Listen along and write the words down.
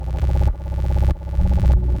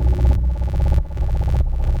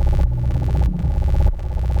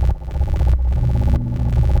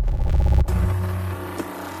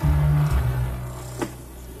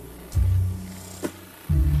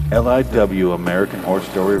LIW American Horror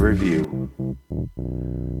Story Review.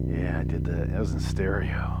 Yeah, I did that. That was in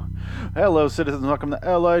stereo. Hello, citizens. Welcome to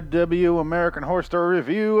LIW American Horror Story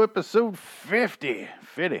Review, episode 50.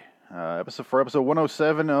 Episode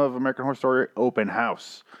 107 of American Horror Story Open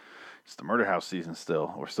House. It's the Murder House season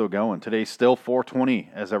still. We're still going. Today's still 4/20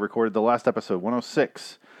 as I recorded the last episode,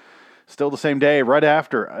 106. Still the same day, right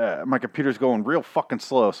after. My computer's going real fucking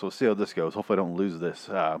slow, so we'll see how this goes. Hopefully I don't lose this.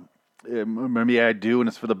 Maybe I do, and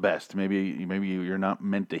it's for the best. Maybe you're not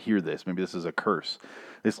meant to hear this. Maybe this is a curse.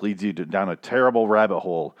 This leads you down a terrible rabbit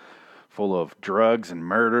hole full of drugs and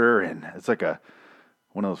murder, and it's like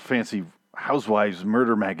one of those fancy housewives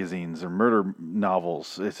murder magazines or murder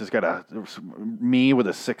novels. It's just got me with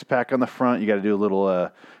a six-pack on the front. You got to do a little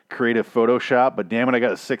creative Photoshop, but damn it, I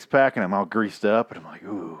got a six-pack, and I'm all greased up, and I'm like,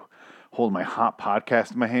 ooh, holding my hot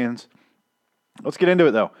podcast in my hands. Let's get into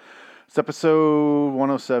it, though. It's episode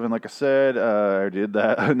 107, like I said. I did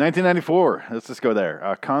that. 1994. Let's just go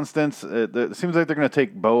there. Constance, it seems like they're going to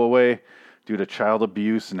take Bo away due to child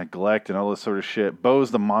abuse and neglect and all this sort of shit.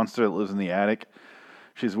 Bo's the monster that lives in the attic.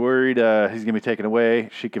 She's worried he's going to be taken away.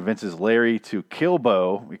 She convinces Larry to kill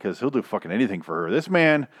Bo because he'll do fucking anything for her. This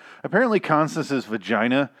man, apparently Constance's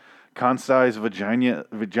vagina,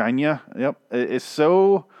 yep, is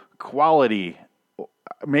so quality.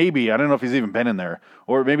 Maybe, I don't know if he's even been in there.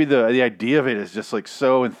 Or maybe the idea of it is just like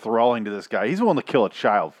so enthralling to this guy. He's willing to kill a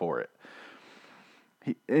child for it.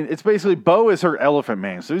 It's basically, Bo is her elephant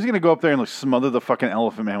man. So he's going to go up there and like smother the fucking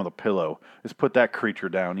elephant man with a pillow. Just put that creature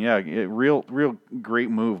down. Yeah, real great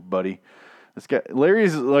move, buddy. This guy,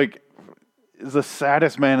 Larry's like, is the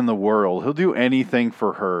saddest man in the world. He'll do anything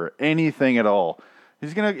for her. Anything at all.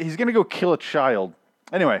 He's gonna go kill a child.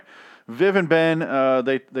 Anyway, Viv and Ben,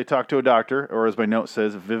 they talk to a doctor, or as my note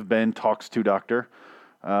says, Viv Ben talks to doctor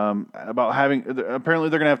about having. Apparently,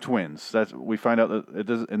 they're gonna have twins. We find out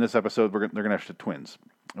that in this episode they're gonna have twins,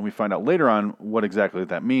 and we find out later on what exactly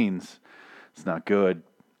that means. It's not good,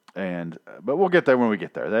 but we'll get there when we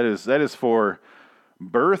get there. That is for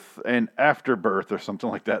birth and after birth or something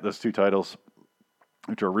like that. Those two titles,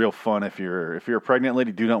 which are real fun. If you're a pregnant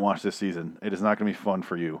lady, do not watch this season. It is not gonna be fun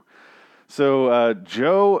for you. So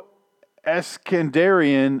Joe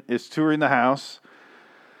Eskandarian is touring the house.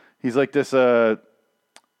 He's like this,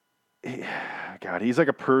 he's like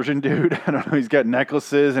a Persian dude. I don't know. He's got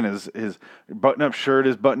necklaces, and his button-up shirt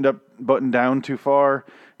is buttoned down too far.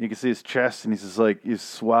 You can see his chest, and he's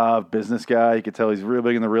suave business guy. You can tell he's real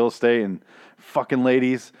big in the real estate and fucking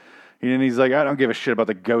ladies. And he's like, I don't give a shit about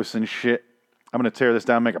the ghosts and shit. I'm gonna tear this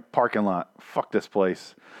down, make a parking lot. Fuck this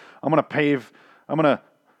place. I'm gonna pave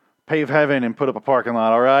heaven and put up a parking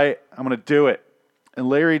lot, all right? I'm going to do it. And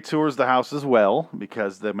Larry tours the house as well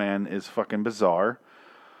because the man is fucking bizarre.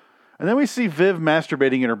 And then we see Viv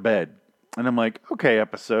masturbating in her bed. And I'm like, okay,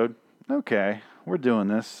 episode. Okay, we're doing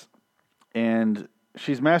this. And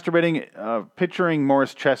she's masturbating, picturing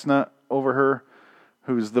Morris Chestnut over her,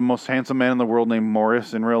 who's the most handsome man in the world named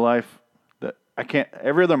Morris in real life.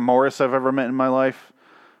 Every other Morris I've ever met in my life,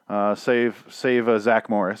 save Zach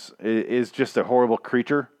Morris, is just a horrible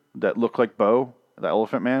creature that look like Bo, the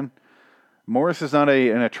elephant man. Morris is not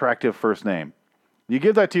an attractive first name. You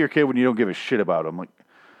give that to your kid when you don't give a shit about him. Like,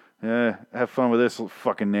 have fun with this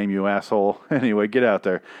fucking name, you asshole. Anyway, get out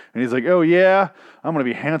there. And he's like, oh yeah, I'm going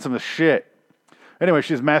to be handsome as shit. Anyway,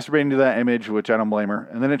 she's masturbating to that image, which I don't blame her.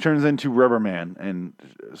 And then it turns into Rubber Man, and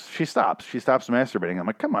she stops. She stops masturbating. I'm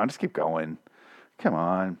like, come on, just keep going. Come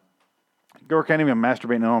on. Girl can't even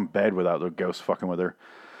masturbate in her own bed without the ghost fucking with her.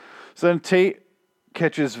 So then Tate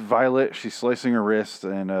catches Violet. She's slicing her wrist,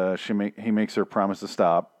 and he makes her promise to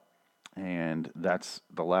stop. And that's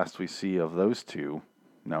the last we see of those two.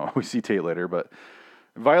 No, we see Tate later, but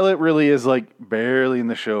Violet really is like barely in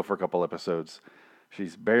the show for a couple episodes.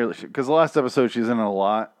 She's barely, because the last episode she's in a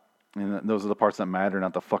lot, and those are the parts that matter,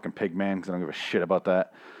 not the fucking pig man, because I don't give a shit about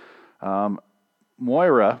that.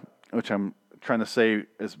 Moira, which I'm trying to say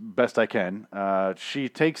as best I can, she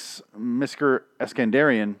takes Mr.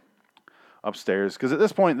 Eskandarian upstairs, because at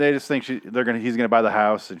this point they just think he's gonna buy the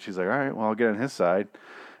house, and she's like, all right, well, I'll get on his side,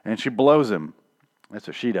 and she blows him. That's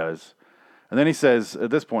what she does. And then he says at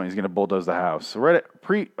this point he's gonna bulldoze the house. So right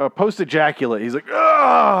at post ejaculate, he's like,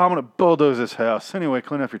 I'm gonna bulldoze this house. Anyway,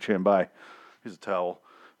 clean off your chin. Bye. Here's a towel.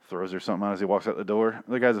 Throws her something on as he walks out the door.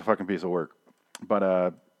 The guy's a fucking piece of work.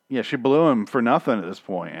 But yeah, she blew him for nothing at this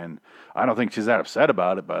point, and I don't think she's that upset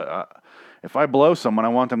about it. But if I blow someone, I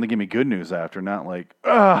want them to give me good news after, not like,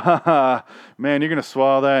 man, you're gonna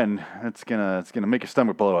swallow that and it's gonna make your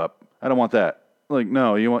stomach blow up. I don't want that. Like,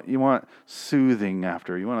 no, you want soothing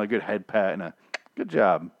after. You want a good head pat and a good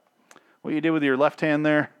job. What you did with your left hand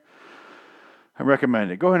there? I recommend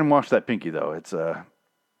it. Go ahead and watch that Pinky though. It's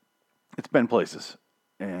been places,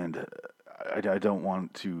 and I don't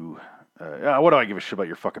want to. What do I give a shit about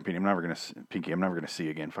your fucking Pinky? I'm never gonna see you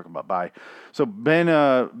again. Fucking bye. So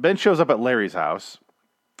Ben shows up at Larry's house,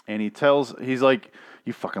 and he's like,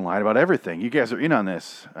 "You fucking lied about everything. You guys are in on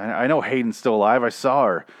this. I know Hayden's still alive. I saw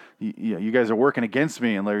her. You guys are working against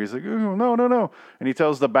me." And Larry's like, "Oh, no," and he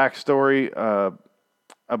tells the backstory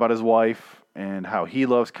about his wife and how he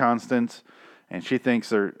loves Constance, and she thinks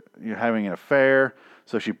they're having an affair.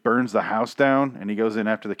 So she burns the house down, and he goes in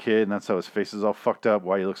after the kid, and that's how his face is all fucked up,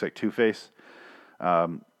 why he looks like Two-Face.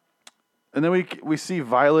 And then we see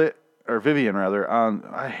Vivian rather, on,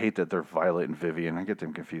 I hate that they're Violet and Vivian. I get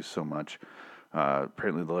them confused so much.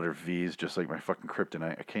 Apparently the letter V is just like my fucking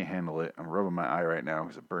kryptonite. I can't handle it. I'm rubbing my eye right now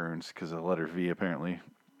because it burns because of the letter V, apparently.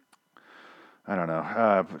 I don't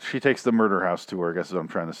know. She takes the murder house tour, I guess is what I'm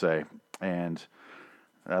trying to say. And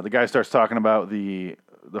the guy starts talking about the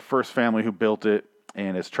first family who built it,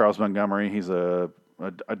 and it's Charles Montgomery. He's a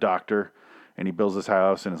doctor, and he builds this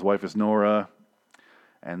house, and his wife is Nora.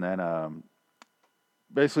 And then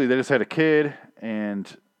basically they just had a kid, and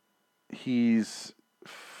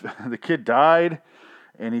the kid died,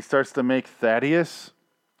 and he starts to make Thaddeus,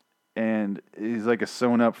 and he's like a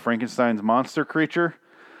sewn-up Frankenstein's monster creature.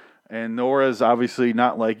 And Nora's obviously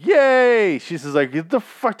not like, yay! She's just like, what the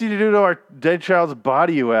fuck did you do to our dead child's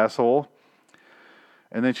body, you asshole?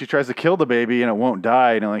 And then she tries to kill the baby, and it won't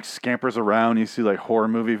die, and it like scampers around. You see like horror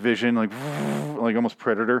movie vision, like almost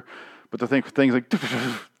Predator. But the thing's like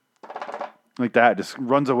that, just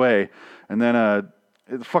runs away. And then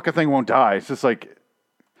the fucking thing won't die. It's just like,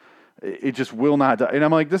 it just will not die. And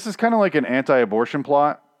I'm like, this is kind of like an anti-abortion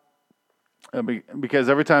plot. Because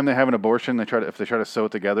every time they have an abortion, if they try to sew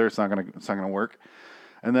it together, it's not gonna work.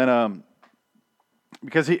 And then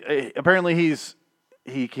because he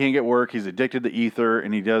can't get work, he's addicted to ether,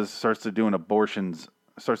 and he starts to do abortions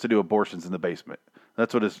in the basement.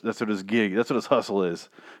 That's what his gig. That's what his hustle is.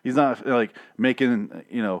 He's not like making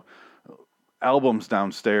albums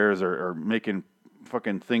downstairs or making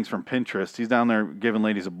fucking things from Pinterest. He's down there giving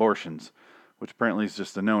ladies abortions, which apparently is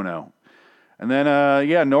just a no-no. And then,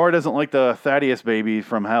 Nora doesn't like the Thaddeus baby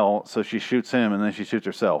from hell, so she shoots him, and then she shoots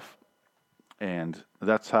herself. And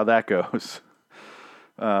that's how that goes.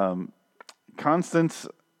 Constance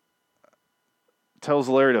tells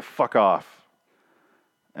Larry to fuck off.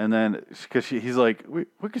 And then, because he's like, we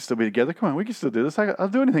can still be together. Come on, we can still do this. I'll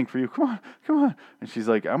do anything for you. Come on. And she's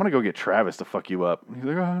like, I'm going to go get Travis to fuck you up. And he's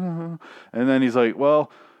like, oh, no. And then he's like,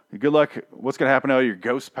 well, good luck. What's going to happen to all your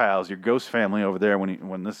ghost pals, your ghost family over there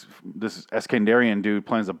when this Eskandarian dude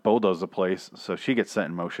plans to bulldoze the place? So she gets set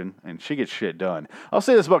in motion, and she gets shit done. I'll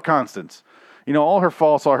say this about Constance. All her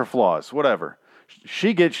faults, all her flaws, whatever.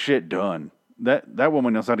 She gets shit done. That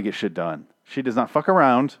woman knows how to get shit done. She does not fuck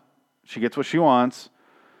around. She gets what she wants.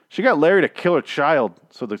 She got Larry to kill her child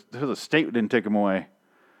so the state didn't take him away.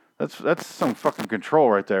 That's some fucking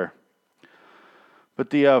control right there. But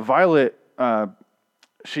the Violet,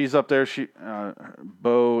 she's up there. Tate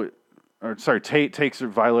takes her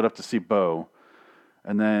Violet up to see Bo.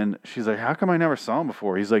 And then she's like, how come I never saw him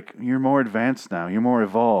before? He's like, you're more advanced now. You're more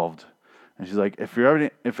evolved. And she's like, if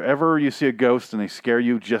ever you see a ghost and they scare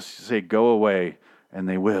you, just say, go away. And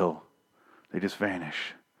they will. They just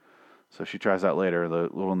vanish. So she tries that later. The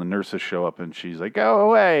nurses show up, and she's like, go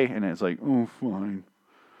away. And it's like, oh, fine.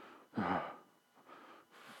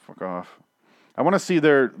 Fuck off. I want to see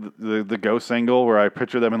the ghost angle where I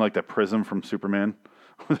picture them in like the prism from Superman.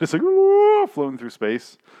 It's like, floating through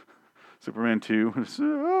space. Superman 2.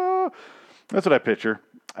 That's what I picture.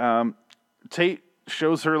 Tate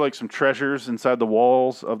shows her like some treasures inside the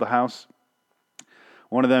walls of the house.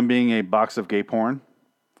 One of them being a box of gay porn.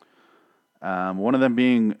 One of them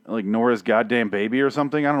being like Nora's goddamn baby or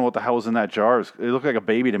something. I don't know what the hell was in that jar. It looked like a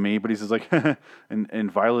baby to me, but he's just like,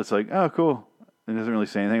 and Violet's like, oh, cool. And doesn't really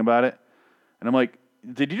say anything about it. And I'm like,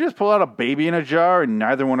 did you just pull out a baby in a jar? And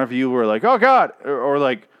neither one of you were like, oh, God. Or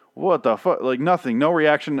like, what the fuck? Like nothing. No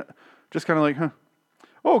reaction. Just kind of like, huh.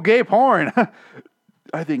 Oh, gay porn.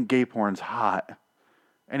 I think gay porn's hot.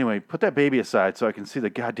 Anyway, put that baby aside so I can see the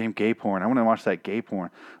goddamn gay porn. I want to watch that gay porn.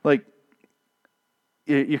 Like,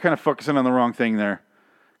 you're kind of focusing on the wrong thing there.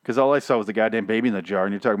 Because all I saw was the goddamn baby in the jar,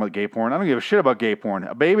 and you're talking about gay porn. I don't give a shit about gay porn.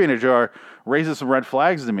 A baby in a jar raises some red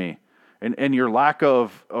flags to me. And your lack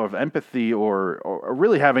of empathy or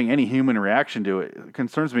really having any human reaction to it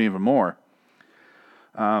concerns me even more.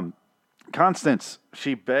 Constance,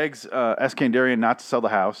 she begs Eskandarian not to sell the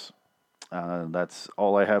house. That's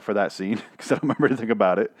all I have for that scene, because I don't remember anything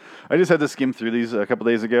about it. I just had to skim through these a couple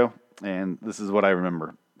days ago, and this is what I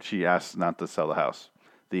remember. She asks not to sell the house.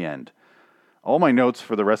 The end. All my notes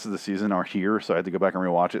for the rest of the season are here, so I had to go back and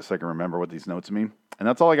rewatch it so I can remember what these notes mean. And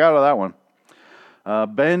that's all I got out of that one.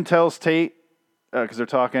 Ben tells Tate, because they're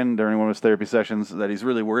talking during one of his therapy sessions, that he's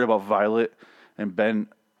really worried about Violet. And Ben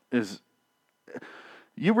is...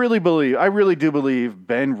 I really do believe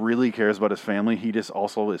Ben really cares about his family. He just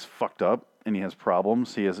also is fucked up, and he has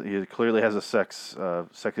problems. He clearly has a sex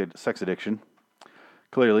addiction.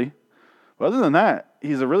 Clearly. But other than that,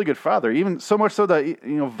 he's a really good father. Even so much so that,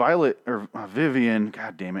 Violet, or Vivian,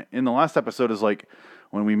 god damn it, in the last episode is like,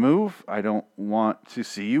 when we move, I don't want to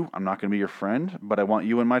see you. I'm not going to be your friend, but I want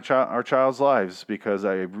you in our child's lives because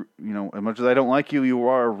as much as I don't like you, you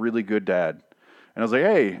are a really good dad. And I was like,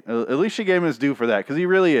 hey, at least she gave him his due for that because he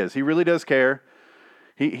really is. He really does care.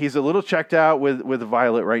 He's a little checked out with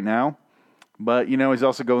Violet right now. But, he's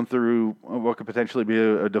also going through what could potentially be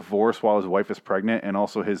a divorce while his wife is pregnant. And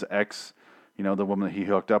also his ex, the woman that he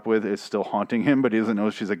hooked up with, is still haunting him, but he doesn't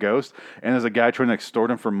know she's a ghost. And there's a guy trying to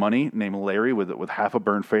extort him for money named Larry with half a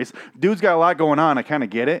burned face. Dude's got a lot going on. I kind of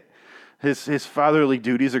get it. His fatherly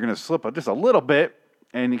duties are going to slip just a little bit.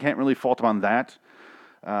 And you can't really fault him on that.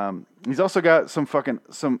 He's also got some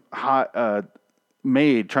hot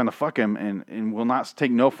maid trying to fuck him and will not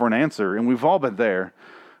take no for an answer. And we've all been there.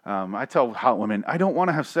 I tell hot women, I don't want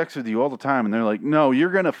to have sex with you all the time. And they're like, no, you're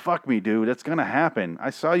going to fuck me, dude. It's going to happen. I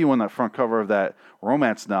saw you on that front cover of that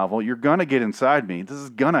romance novel. You're going to get inside me. This is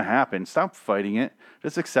going to happen. Stop fighting it.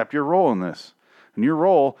 Just accept your role in this. And your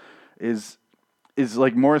role is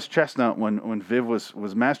like Morris Chestnut when Viv was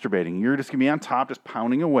masturbating. You're just going to be on top, just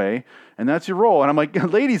pounding away. And that's your role. And I'm like,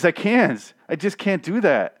 ladies, I can't. I just can't do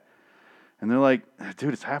that. And they're like,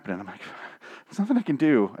 dude, it's happening. I'm like, there's nothing I can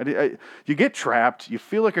do. You get trapped. You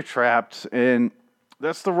feel like you're trapped. And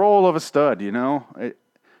that's the role of a stud,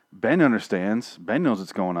 Ben understands. Ben knows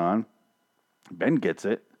what's going on. Ben gets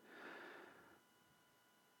it.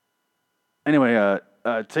 Anyway,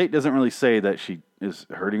 Tate doesn't really say that she is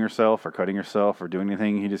hurting herself or cutting herself or doing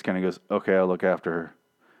anything. He just kind of goes, okay, I'll look after her.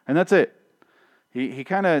 And that's it. He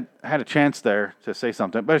kind of had a chance there to say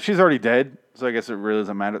something. But she's already dead, so I guess it really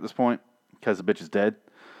doesn't matter at this point because the bitch is dead.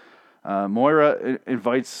 Moira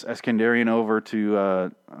invites Eskandarian over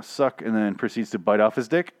to suck and then proceeds to bite off his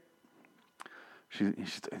dick. She's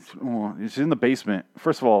in the basement.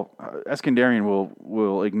 First of all, Eskandarian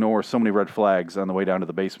will ignore so many red flags on the way down to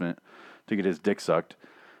the basement to get his dick sucked.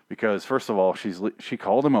 Because, first of all, she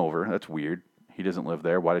called him over. That's weird. He doesn't live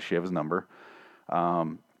there. Why does she have his number?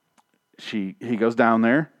 He goes down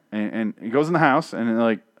there, and he goes in the house, and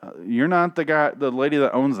like, you're not the lady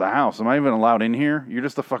that owns the house. Am I even allowed in here? You're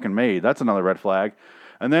just a fucking maid. That's another red flag.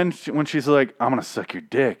 And then when she's like, I'm going to suck your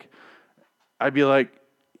dick, I'd be like,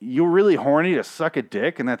 you're really horny to suck a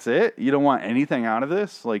dick, and that's it? You don't want anything out of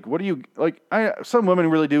this? Like, what do you, like, some women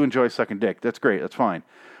really do enjoy sucking dick. That's great. That's fine.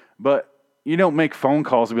 But you don't make phone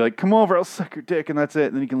calls and be like, come over, I'll suck your dick, and that's it,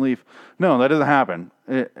 and then you can leave. No, that doesn't happen.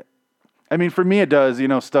 For me it does,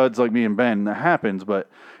 studs like me and Ben, that happens, but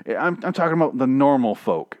I'm talking about the normal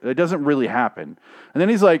folk. It doesn't really happen. And then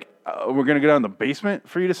he's like, we're going to go down in the basement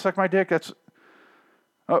for you to suck my dick?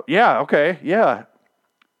 Oh, yeah, okay, yeah.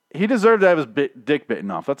 He deserved to have his dick bitten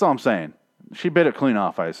off, that's all I'm saying. She bit it clean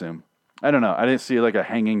off, I assume. I don't know, I didn't see like a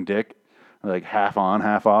hanging dick, like half on,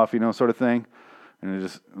 half off, sort of thing. And it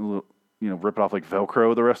just... rip it off like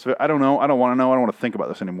Velcro, the rest of it. I don't know. I don't want to know. I don't want to think about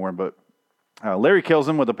this anymore. But Larry kills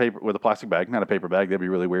him with a plastic bag, not a paper bag. That'd be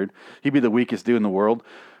really weird. He'd be the weakest dude in the world,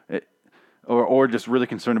 or just really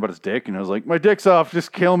concerned about his dick. And I was like, my dick's off.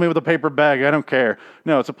 Just kill me with a paper bag. I don't care.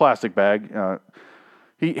 No, it's a plastic bag.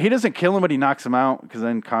 He doesn't kill him, but he knocks him out because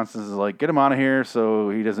then Constance is like, get him out of here, so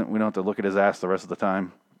we don't have to look at his ass the rest of the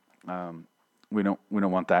time. We don't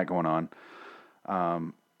want that going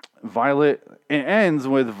on. Violet, it ends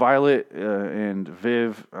with Violet and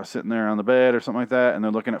Viv sitting there on the bed or something like that, and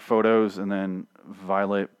they're looking at photos, and then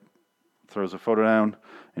Violet throws a photo down,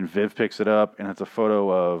 and Viv picks it up, and it's a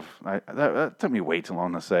photo of... That took me way too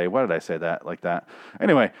long to say. Why did I say that like that?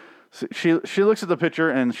 Anyway, so she looks at the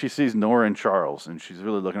picture, and she sees Nora and Charles, and she's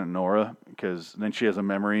really looking at Nora, because then she has a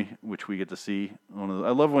memory, which we get to see. I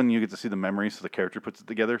love when you get to see the memory, so the character puts it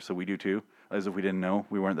together, so we do too, as if we didn't know.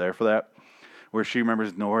 We weren't there for that. Where she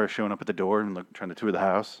remembers Nora showing up at the door and trying to tour the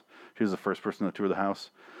house. She was the first person to tour the house.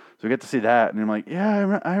 So we get to see that, and I'm like,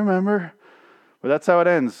 yeah, I remember. But that's how it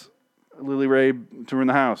ends. Lily Ray touring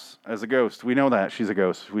the house as a ghost. We know that she's a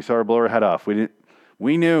ghost. We saw her blow her head off.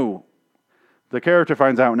 We knew. The character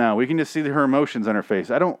finds out now. We can just see her emotions on her face.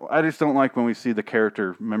 I just don't like when we see the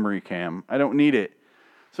character memory cam. I don't need it.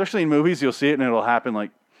 Especially in movies, you'll see it and it'll happen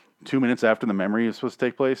like 2 minutes after the memory is supposed to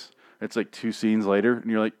take place. It's like 2 scenes later, and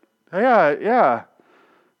you're like, yeah.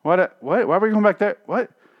 What? Why were you going back there? What?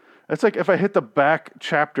 It's like if I hit the back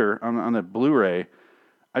chapter on the Blu-ray,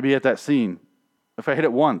 I'd be at that scene. If I hit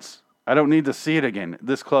it once, I don't need to see it again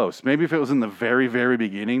this close. Maybe if it was in the very, very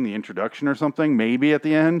beginning, the introduction or something, maybe at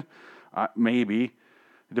the end, maybe.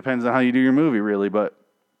 It depends on how you do your movie, really, but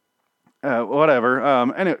whatever.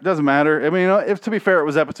 And it doesn't matter. I mean, if to be fair, it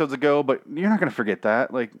was episodes ago, but you're not going to forget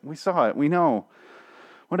that. Like, we saw it. We know.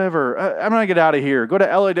 Whatever. I'm going to get out of here. Go to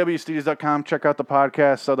liwstudios.com. Check out the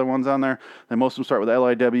podcasts. Other ones on there. Then most of them start with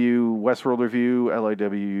LIW Westworld Review,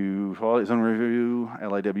 LIW Twilight Zone Review,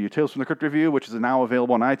 LIW Tales from the Crypt Review, which is now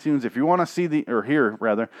available on iTunes. If you want to see hear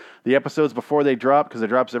the episodes before they drop, because it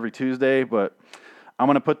drops every Tuesday, but I'm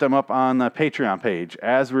going to put them up on the Patreon page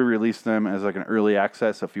as we release them as like an early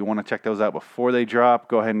access. So if you want to check those out before they drop,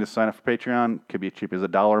 go ahead and just sign up for Patreon. It could be as cheap as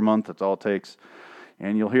 $1 a month. That's all it takes.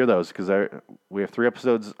 And you'll hear those because we have 3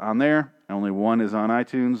 episodes on there. Only 1 is on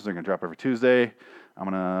iTunes. They're going to drop every Tuesday. I'm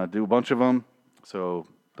going to do a bunch of them. So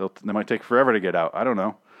they might take forever to get out. I don't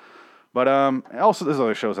know. But also there's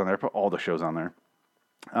other shows on there. Put all the shows on there.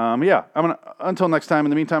 Yeah. Until next time. In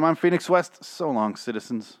the meantime, I'm Phoenix West. So long,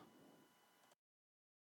 citizens.